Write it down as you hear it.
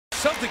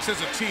Celtics as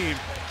a team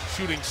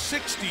shooting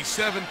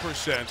 67%.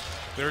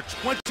 They're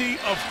 20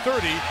 of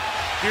 30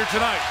 here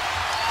tonight.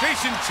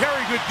 Jason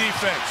Terry, good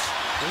defense.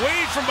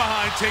 Wade from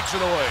behind takes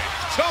it away.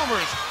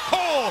 Chalmers,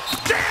 Cole,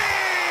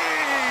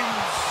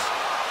 James!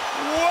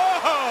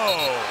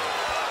 Whoa!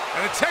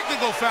 And a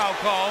technical foul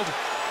called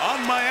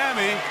on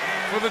Miami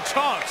for the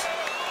taunt.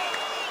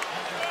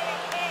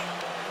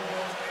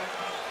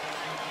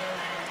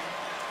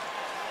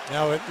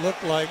 Now it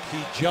looked like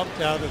he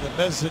jumped out of the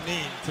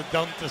mezzanine to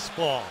dunk this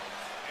ball.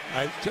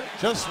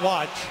 Just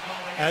watch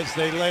as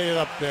they lay it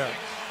up there.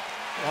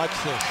 Watch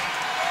this.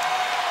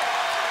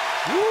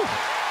 Woo.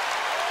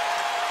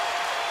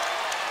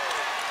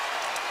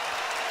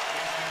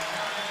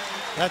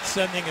 That's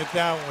sending it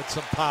down with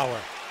some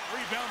power.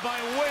 Rebound by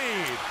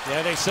Wade.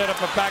 Yeah, they set up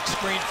a back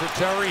screen for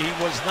Terry.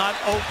 He was not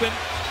open.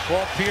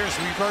 Paul Pierce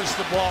reversed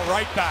the ball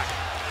right back.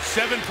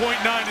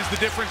 7.9 is the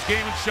difference,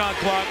 game and shot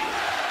clock.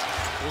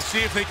 We'll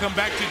see if they come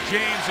back to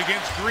James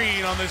against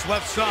Green on this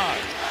left side.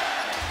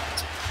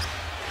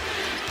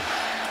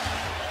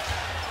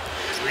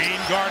 Green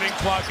guarding,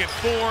 clock at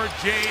 4.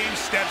 James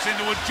steps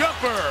into a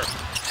jumper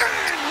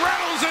and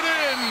rattles it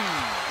in.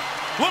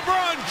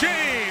 LeBron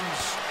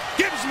James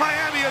gives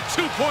Miami a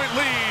 2-point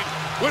lead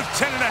with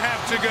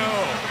 10.5 to go.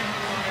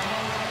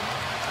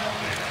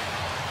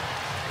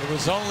 It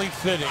was only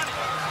fitting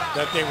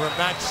that they were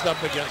matched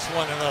up against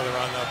one another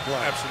on that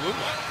play.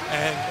 Absolutely.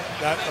 And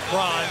that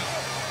LeBron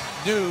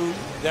knew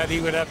that he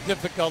would have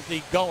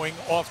difficulty going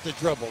off the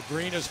dribble.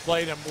 Green has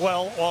played him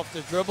well off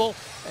the dribble,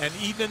 and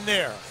even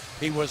there,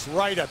 he was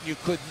right up. You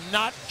could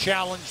not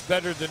challenge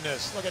better than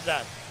this. Look at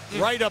that.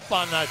 Right up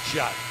on that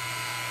shot.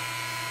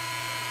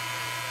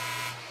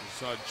 We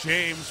saw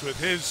James with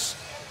his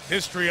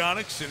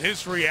histrionics and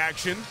his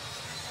reaction,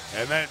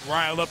 and that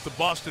riled up the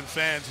Boston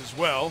fans as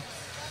well.